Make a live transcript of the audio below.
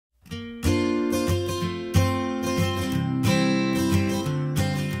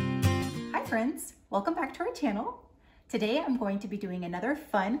friends, welcome back to our channel. Today I'm going to be doing another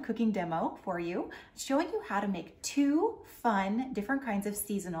fun cooking demo for you, showing you how to make two fun different kinds of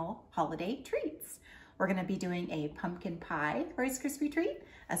seasonal holiday treats. We're going to be doing a pumpkin pie Rice Krispie treat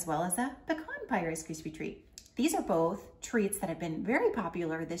as well as a pecan pie Rice Krispie treat. These are both treats that have been very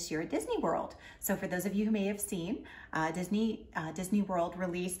popular this year at Disney World. So for those of you who may have seen, Disney World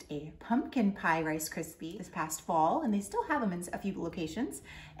released a pumpkin pie Rice Krispie this past fall, and they still have them in a few locations.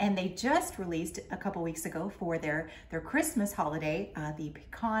 And they just released a couple weeks ago for their Christmas holiday, the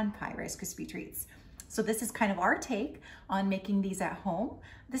pecan pie Rice Krispie treats. So this is kind of our take on making these at home.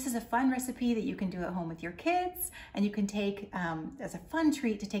 This is a fun recipe that you can do at home with your kids, and you can take as a fun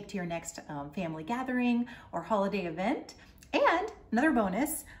treat to take to your next family gathering or holiday event. And another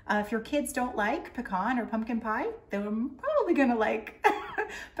bonus, if your kids don't like pecan or pumpkin pie, they're probably gonna like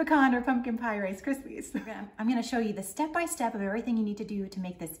pecan or pumpkin pie Rice Krispies. I'm gonna show you the step-by-step of everything you need to do to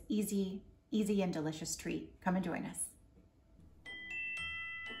make this easy and delicious treat. Come and join us.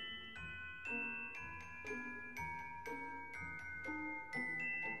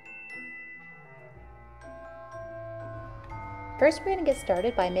 First, we're going to get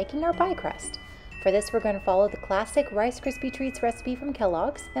started by making our pie crust. For this, we're going to follow the classic Rice Krispie Treats recipe from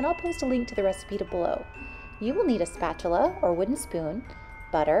Kellogg's, and I'll post a link to the recipe below. You will need a spatula or wooden spoon,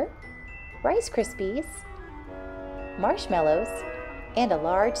 butter, Rice Krispies, marshmallows, and a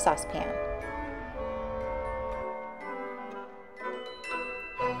large saucepan.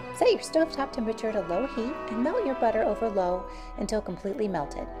 Set your stovetop temperature to low heat and melt your butter over low until completely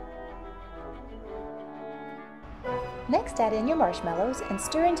melted. Next, add in your marshmallows and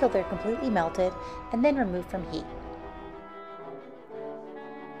stir until they're completely melted, and then remove from heat.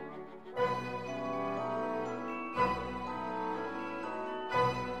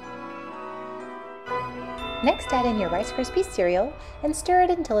 Next, add in your Rice Krispies cereal and stir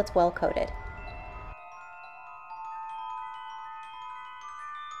it until it's well coated.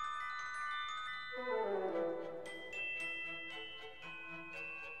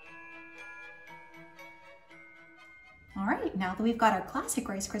 All right, now that we've got our classic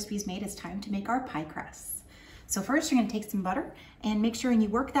Rice Krispies made, it's time to make our pie crusts. So first, you're gonna take some butter and make sure and you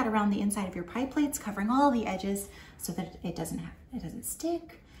work that around the inside of your pie plates, covering all the edges so that it doesn't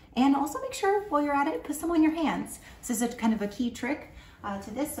stick. And also make sure while you're at it, put some on your hands. This is kind of a key trick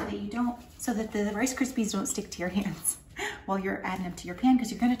to this so that the Rice Krispies don't stick to your hands while you're adding them to your pan,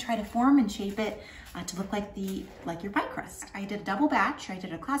 because you're gonna try to form and shape it to look like your pie crust. I did a double batch, I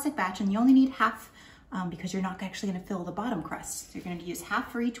did a classic batch, and you only need half because you're not actually going to fill the bottom crust. So you're going to use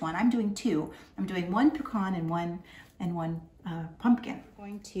half for each one. I'm doing two. I'm doing one pecan and one pumpkin. You're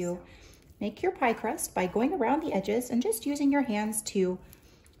going to make your pie crust by going around the edges and just using your hands to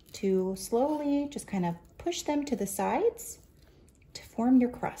slowly just kind of push them to the sides to form your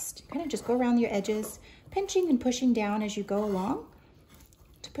crust. Kind of just go around your edges, pinching and pushing down as you go along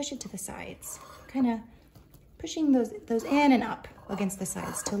to push it to the sides. Kind of pushing those in and up against the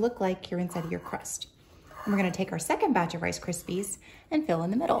sides to look like you're inside of your crust. And we're going to take our second batch of Rice Krispies and fill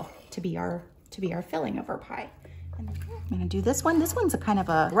in the middle to be our filling of our pie. And I'm going to do this one. This one's a kind of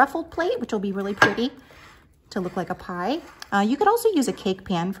a ruffled plate, which will be really pretty to look like a pie. You could also use a cake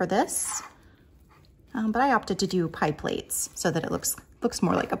pan for this, but I opted to do pie plates so that it looks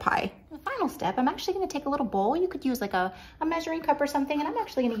more like a pie. The final step, I'm actually going to take a little bowl. You could use like a measuring cup or something, and I'm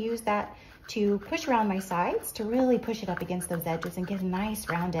actually going to use that to push around my sides to really push it up against those edges and get a nice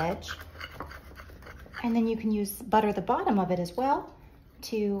round edge. And then you can butter the bottom of it as well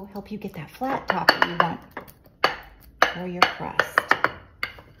to help you get that flat top that you want for your crust.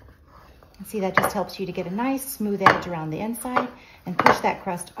 And see, that just helps you to get a nice smooth edge around the inside and push that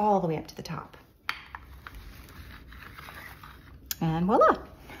crust all the way up to the top. And voila,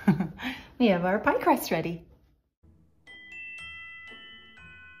 we have our pie crust ready.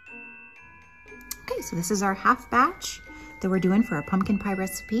 Okay, so this is our half batch that we're doing for our pumpkin pie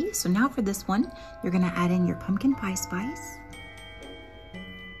recipe. So now for this one, you're gonna add in your pumpkin pie spice.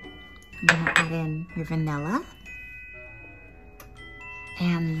 I'm gonna add in your vanilla.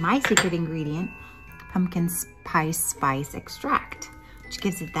 And my secret ingredient, pumpkin pie spice extract, which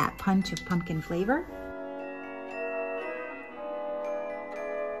gives it that punch of pumpkin flavor.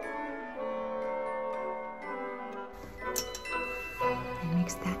 And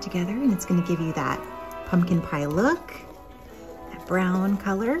mix that together, and it's gonna give you that pumpkin pie look, that brown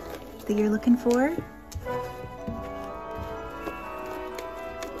color that you're looking for.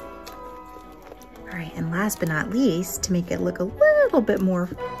 All right, and last but not least, to make it look a little bit more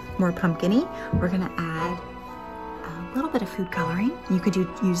pumpkin-y, we're gonna add a little bit of food coloring. You could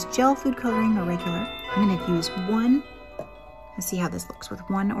use gel food coloring or regular. I'm gonna use one Let's see how this looks with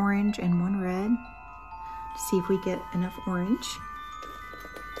one orange and one red. See if we get enough orange.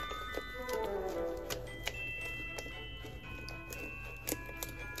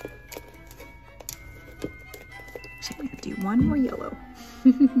 So I'm gonna do one more yellow.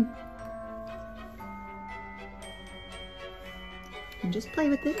 And just play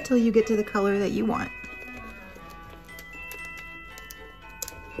with it until you get to the color that you want.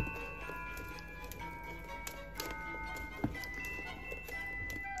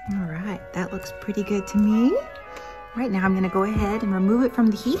 All right, that looks pretty good to me. Right now I'm gonna go ahead and remove it from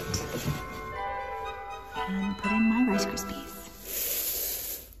the heat and put in my Rice Krispies.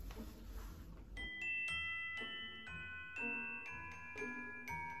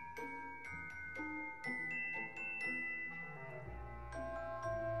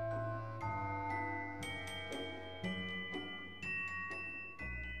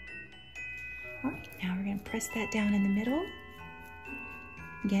 All right, now we're gonna press that down in the middle.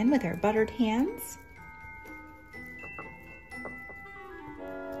 Again, with our buttered hands.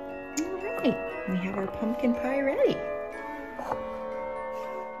 All right, we have our pumpkin pie ready.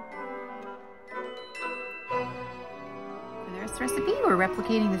 For this recipe, we're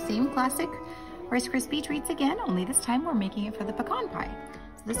replicating the same classic Rice Krispie treats again, only this time we're making it for the pecan pie.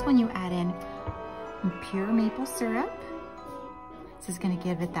 So this one you add in pure maple syrup. This is gonna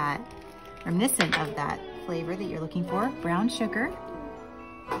give it that reminiscent of that flavor that you're looking for, brown sugar,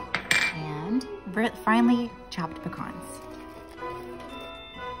 and finely chopped pecans.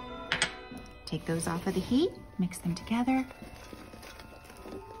 Take those off of the heat, mix them together.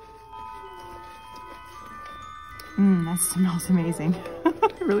 That smells amazing.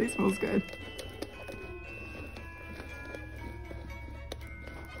 It really smells good.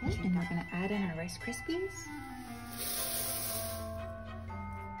 Okay, and we're gonna add in our Rice Krispies.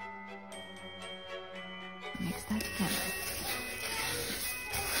 Mix that together.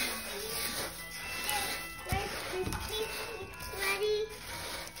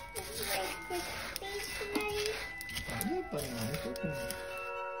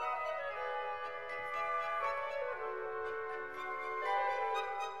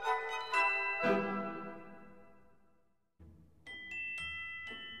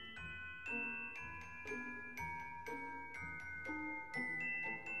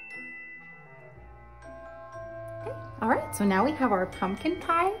 All right, so now we have our pumpkin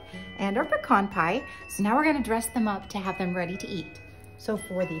pie and our pecan pie. So now we're gonna dress them up to have them ready to eat. So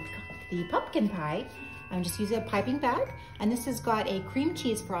for the pumpkin pie, I'm just using a piping bag, and this has got a cream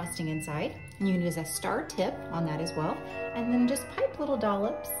cheese frosting inside. And you can use a star tip on that as well. And then just pipe little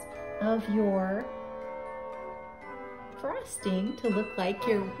dollops of your frosting to look like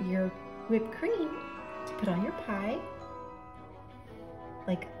your whipped cream to put on your pie.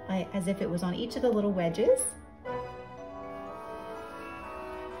 Like as if it was on each of the little wedges.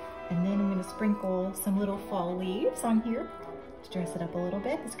 And then I'm gonna sprinkle some little fall leaves on here to dress it up a little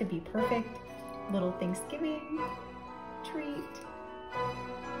bit. This could be perfect little Thanksgiving treat.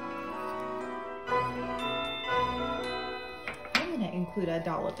 I'm gonna include a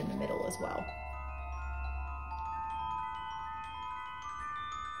dollop in the middle as well.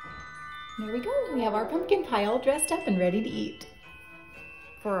 There we go, we have our pumpkin pie all dressed up and ready to eat.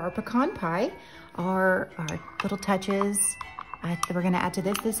 For our pecan pie, our little touches that we're gonna add to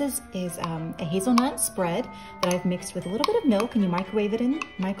this is a hazelnut spread that I've mixed with a little bit of milk, and you microwave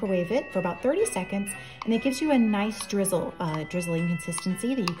it for about 30 seconds, and it gives you a nice drizzling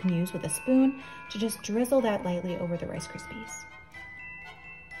consistency that you can use with a spoon to just drizzle that lightly over the Rice Krispies.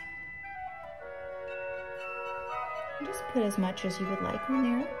 And just put as much as you would like on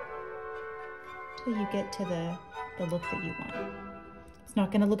there till you get to the look that you want. It's not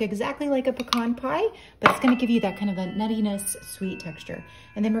gonna look exactly like a pecan pie, but it's gonna give you that kind of a nuttiness, sweet texture.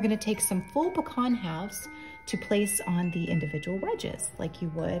 And then we're gonna take some full pecan halves to place on the individual wedges, like you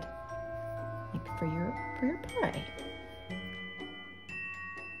would like for your pie.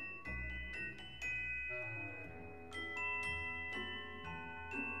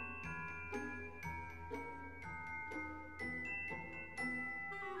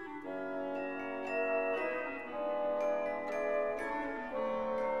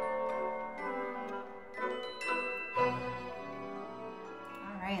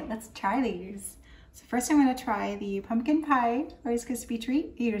 Let's try these. So first I'm going to try the pumpkin pie Rice Krispie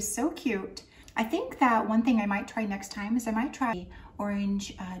treat. These are so cute. I think that one thing I might try next time is I might try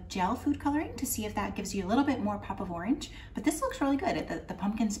orange gel food coloring to see if that gives you a little bit more pop of orange. But this looks really good. The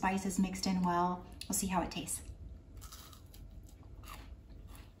pumpkin spice is mixed in well. We'll see how it tastes.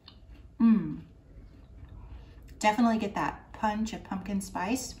 Definitely get that punch of pumpkin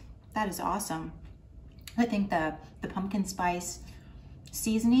spice. That is awesome. I think the pumpkin spice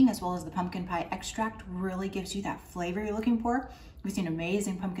seasoning as well as the pumpkin pie extract really gives you that flavor you're looking for. We've seen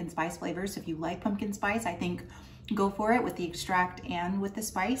amazing pumpkin spice flavors. If you like pumpkin spice, I think go for it with the extract and with the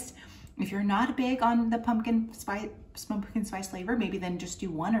spice. If you're not big on the pumpkin spice flavor, maybe then just do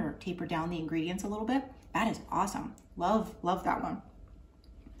one or taper down the ingredients a little bit. That is awesome. Love that one.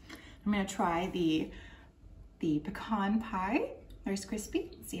 I'm gonna try the pecan pie. Rice Krispie.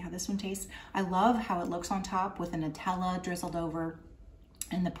 See how this one tastes. I love how it looks on top with the Nutella drizzled over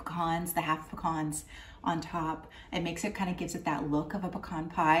and the pecans, the half pecans on top. It makes it, kind of gives it that look of a pecan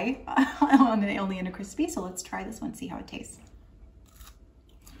pie only in a crispy. So let's try this one, see how it tastes.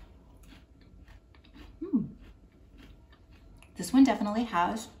 This one definitely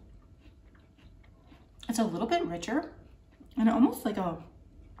has, it's a little bit richer and almost like a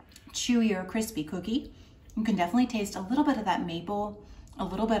chewier crispy cookie. You can definitely taste a little bit of that maple, a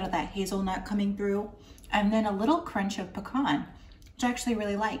little bit of that hazelnut coming through, and then a little crunch of pecan, which I actually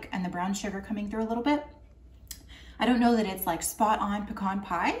really like, and the brown sugar coming through a little bit. I don't know that it's like spot on pecan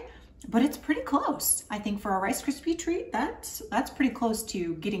pie, but it's pretty close. I think for a Rice Krispie treat, that's pretty close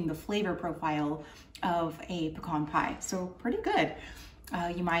to getting the flavor profile of a pecan pie. So pretty good.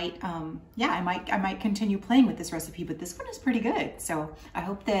 You might, yeah, I might continue playing with this recipe, but this one is pretty good. So I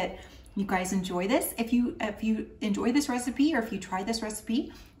hope that you guys enjoy this. If you enjoy this recipe or if you try this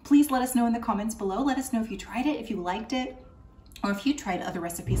recipe, please let us know in the comments below. Let us know if you tried it, if you liked it, or if you tried other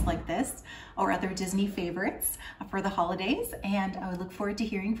recipes like this or other Disney favorites for the holidays. And I look forward to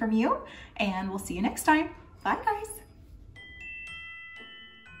hearing from you, and we'll see you next time. Bye guys.